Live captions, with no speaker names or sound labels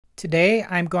Today,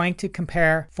 I'm going to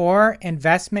compare 4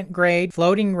 investment-grade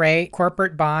floating rate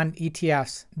corporate bond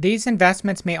ETFs. These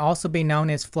investments may also be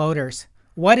known as floaters.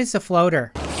 What is a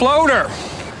floater? Floater!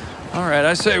 All right,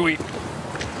 I say we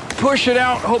push it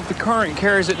out, hope the current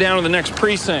carries it down to the next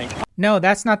precinct. No,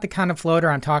 that's not the kind of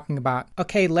floater I'm talking about.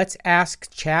 Okay, let's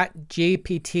ask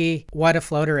ChatGPT what a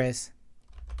floater is.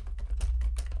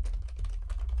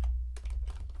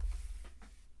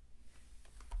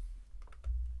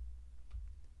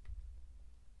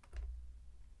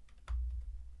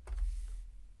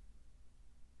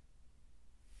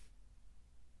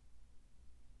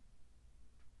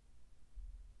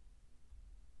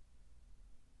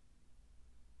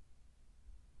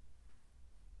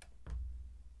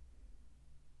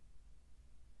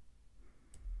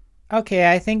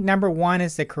 Okay, I think number 1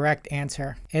 is the correct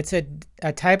answer. It's a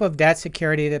type of debt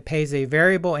security that pays a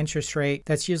variable interest rate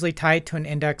that's usually tied to an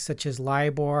index such as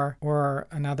LIBOR or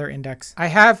another index. I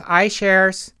have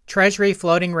iShares Treasury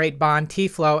floating rate bond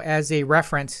TFLo as a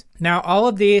reference. Now all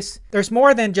of these, there's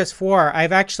more than just 4.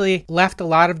 I've actually left a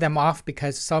lot of them off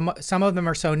because some of them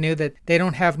are so new that they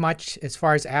don't have much as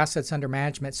far as assets under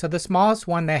management. So the smallest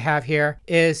one they have here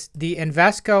is the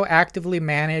Invesco actively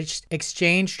managed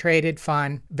exchange traded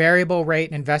fund variable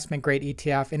rate investment grade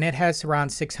ETF, and it has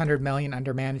around 600 million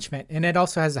under management, and it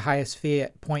also has the highest fee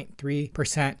at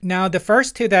 0.3%. Now the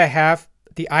first 2 that I have,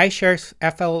 the iShares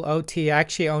FLOT, I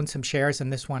actually own some shares in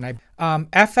this one.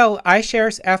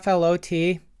 iShares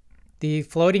FLOT, the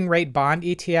floating rate bond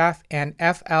ETF, and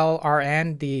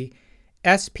FLRN, the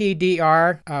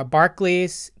SPDR,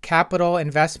 Barclays Capital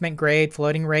Investment Grade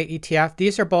Floating Rate ETF.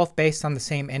 These are both based on the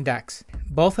same index.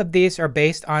 Both of these are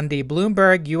based on the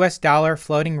Bloomberg US dollar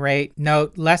floating rate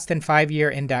note less than 5-year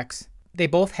index. They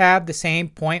both have the same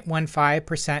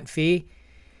 0.15% fee,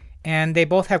 and they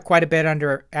both have quite a bit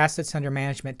under assets under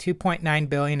management, 2.9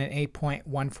 billion and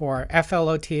 8.14.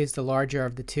 FLOT is the larger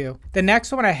of the 2. The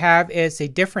next one I have is a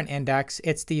different index.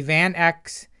 It's the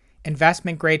VanEck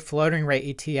investment grade floating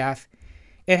rate ETF.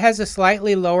 It has a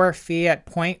slightly lower fee at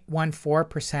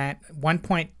 0.14%,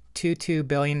 1.22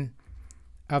 billion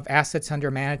of assets under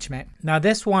management. Now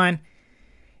this one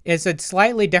is a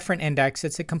slightly different index.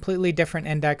 It's a completely different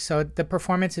index, so the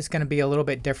performance is going to be a little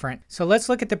bit different. So let's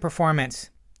look at the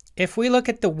performance. If we look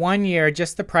at the 1 year,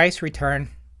 just the price return,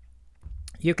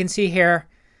 you can see here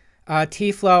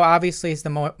TFLo obviously is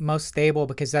the most stable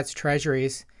because that's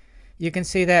treasuries. You can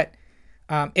see that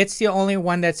it's the only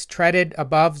one that's traded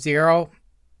above 0.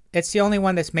 It's the only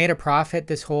one that's made a profit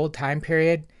this whole time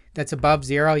period that's above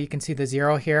 0. You can see the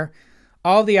 0 here.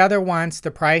 All the other ones,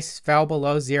 the price fell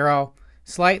below 0,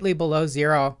 slightly below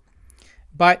 0,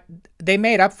 but they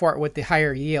made up for it with the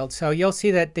higher yield. So you'll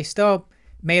see that they still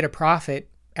made a profit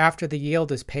after the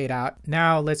yield is paid out.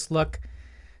 Now let's look.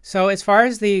 So as far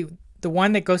as the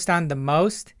one that goes down the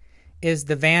most is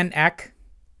the VanEck,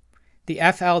 the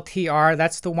FLTR.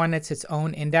 That's the one that's its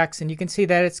own index, and you can see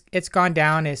that it's gone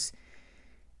down. Is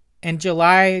in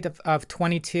July of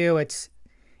 22.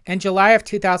 In July of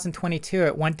 2022,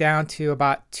 it went down to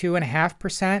about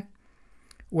 2.5%,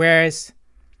 whereas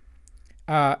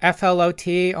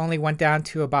FLOT only went down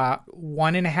to about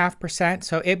 1.5%,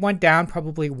 so it went down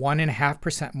probably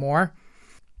 1.5% more.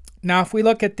 Now, if we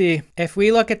look at the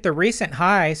recent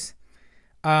highs,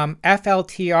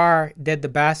 FLTR did the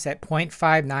best at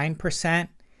 0.59%,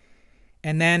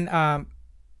 and then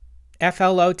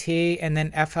FLOT and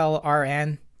then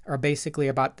FLRN are basically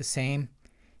about the same.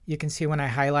 You can see when I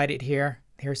highlight it here,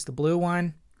 here's the blue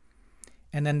one,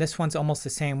 and then this one's almost the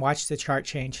same. Watch the chart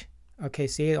change. Okay,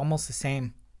 see, almost the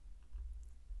same.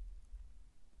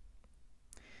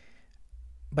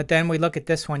 But then we look at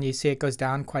this one, you see it goes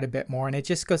down quite a bit more, and it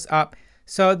just goes up.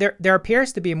 So there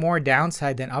appears to be more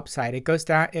downside than upside. It goes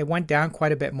down, it went down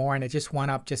quite a bit more, and it just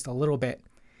went up just a little bit.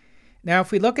 Now,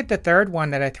 if we look at the third one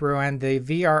that I threw in, the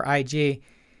VRIG,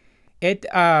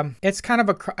 it's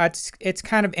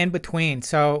kind of in between.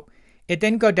 So it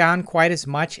didn't go down quite as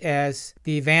much as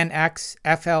the VanEck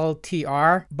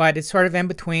FLTR, but it's sort of in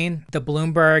between the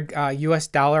Bloomberg US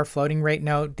dollar floating rate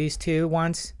note, these 2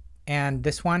 ones, and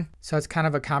this one. So it's kind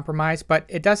of a compromise, but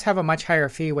it does have a much higher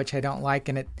fee, which I don't like,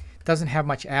 and it doesn't have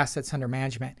much assets under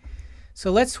management.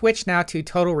 So let's switch now to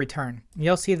total return.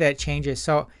 You'll see that it changes.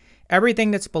 So everything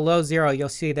that's below 0, you'll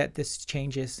see that this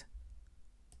changes.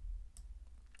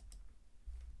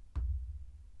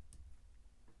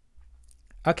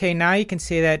 Okay, now you can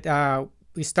see that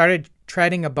we started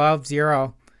trading above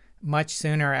 0 much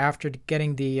sooner after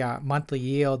getting the monthly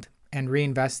yield and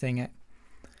reinvesting it.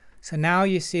 So now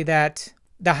you see that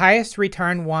the highest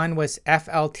return one was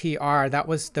FLTR. That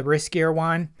was the riskier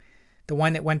one, the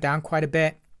one that went down quite a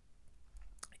bit.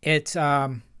 It's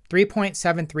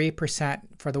 3.73%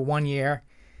 for the 1 year.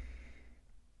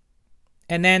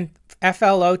 And then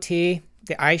FLOT,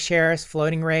 the iShares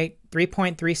floating rate,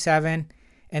 3.37,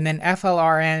 and then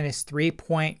FLRN is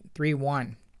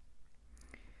 3.31.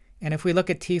 And if we look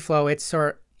at TFLo,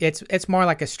 it's more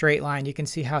like a straight line. You can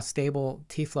see how stable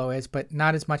TFLo is, but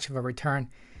not as much of a return.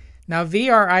 Now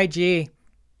VRIG,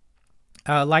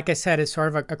 like I said, is sort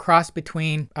of a cross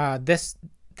between this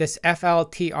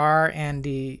FLTR and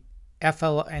the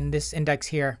FL and this index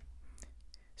here.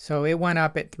 So it went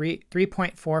up at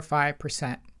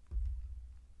 3.45%.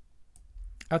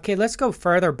 Okay, let's go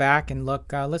further back and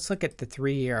look. Let's look at the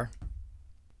 3-year.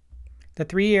 The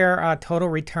 3-year total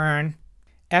return,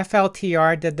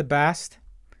 FLTR did the best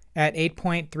at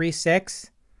 8.36.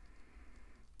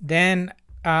 Then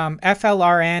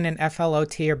FLRN and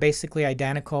FLOT are basically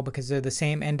identical because they're the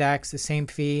same index, the same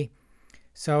fee,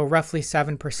 so roughly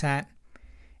 7%.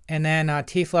 And then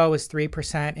TFLo was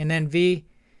 3%, and then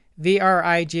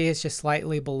VRIG is just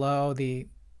slightly below the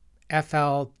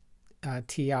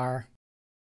FLTR.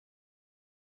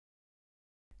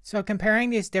 So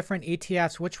comparing these different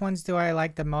ETFs, which ones do I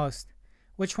like the most?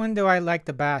 Which one do I like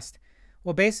the best?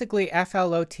 Well, basically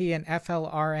FLOT and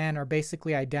FLRN are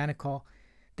basically identical.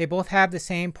 They both have the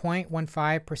same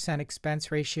 0.15%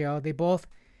 expense ratio. They both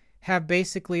have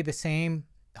basically the same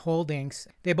holdings.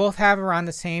 They both have around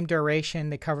the same duration.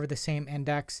 They cover the same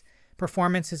index.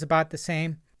 Performance is about the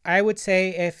same. I would say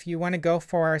if you want to go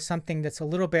for something that's a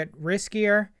little bit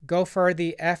riskier, go for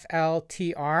the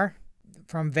FLTR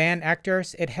from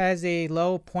VanEck. It has a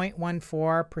low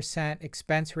 0.14%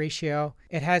 expense ratio.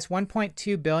 It has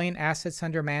 1.2 billion assets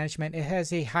under management. It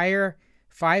has a higher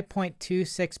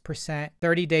 5.26%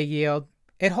 30-day yield.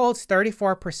 It holds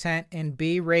 34% in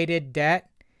B-rated debt,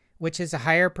 which is a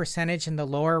higher percentage in the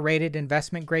lower rated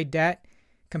investment grade debt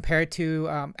compared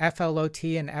to FLOT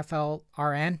and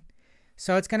FLRN.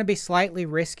 So it's going to be slightly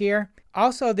riskier.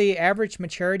 Also, the average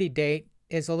maturity date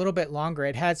is a little bit longer.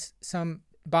 It has some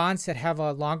bonds that have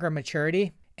a longer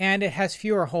maturity, and it has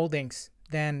fewer holdings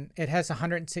than it has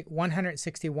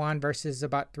 161 versus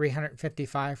about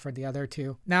 355 for the other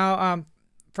two. Now,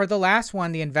 for the last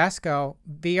one, the Invesco,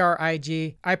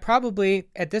 VRIG, I probably,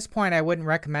 at this point, I wouldn't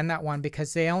recommend that one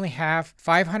because they only have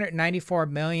 594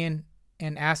 million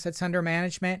in assets under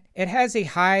management. It has a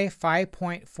high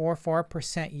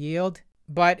 5.44% yield,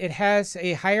 but it has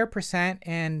a higher percent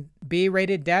in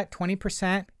B-rated debt,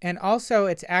 20%, and also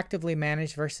it's actively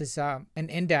managed versus an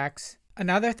index.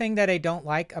 Another thing that I don't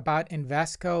like about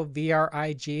Invesco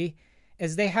VRIG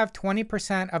is they have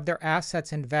 20% of their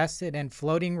assets invested in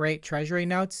floating rate Treasury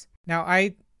notes. Now,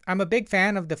 I'm a big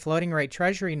fan of the floating rate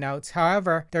Treasury notes.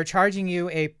 However, they're charging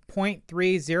you a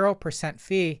 0.30%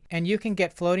 fee, and you can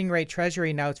get floating rate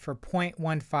Treasury notes for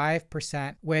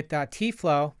 0.15% with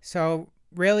TFLo. So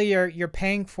really, you're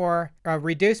paying for a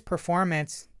reduced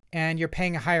performance, and you're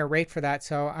paying a higher rate for that.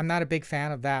 So I'm not a big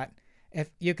fan of that. If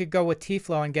you could go with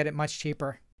TFLo and get it much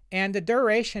cheaper. And the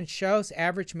duration shows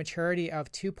average maturity of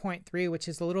 2.3, which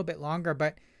is a little bit longer.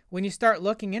 But when you start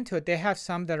looking into it, they have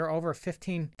some that are over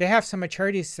 15. They have some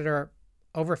maturities that are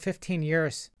over 15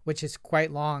 years, which is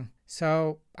quite long.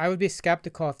 So I would be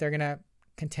skeptical if they're going to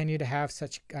continue to have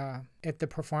such, if the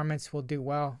performance will do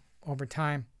well over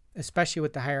time, especially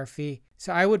with the higher fee.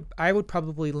 So I would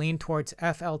probably lean towards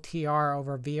FLTR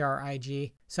over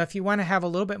VRIG. So if you want to have a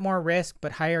little bit more risk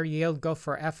but higher yield, go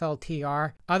for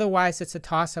FLTR. Otherwise, it's a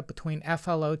toss-up between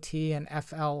FLOT and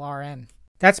FLRN.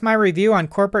 That's my review on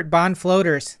corporate bond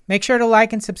floaters. Make sure to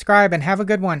like and subscribe and have a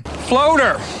good one.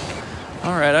 Floater!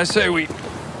 All right, I say we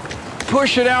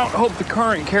push it out, hope the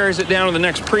current carries it down to the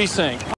next precinct.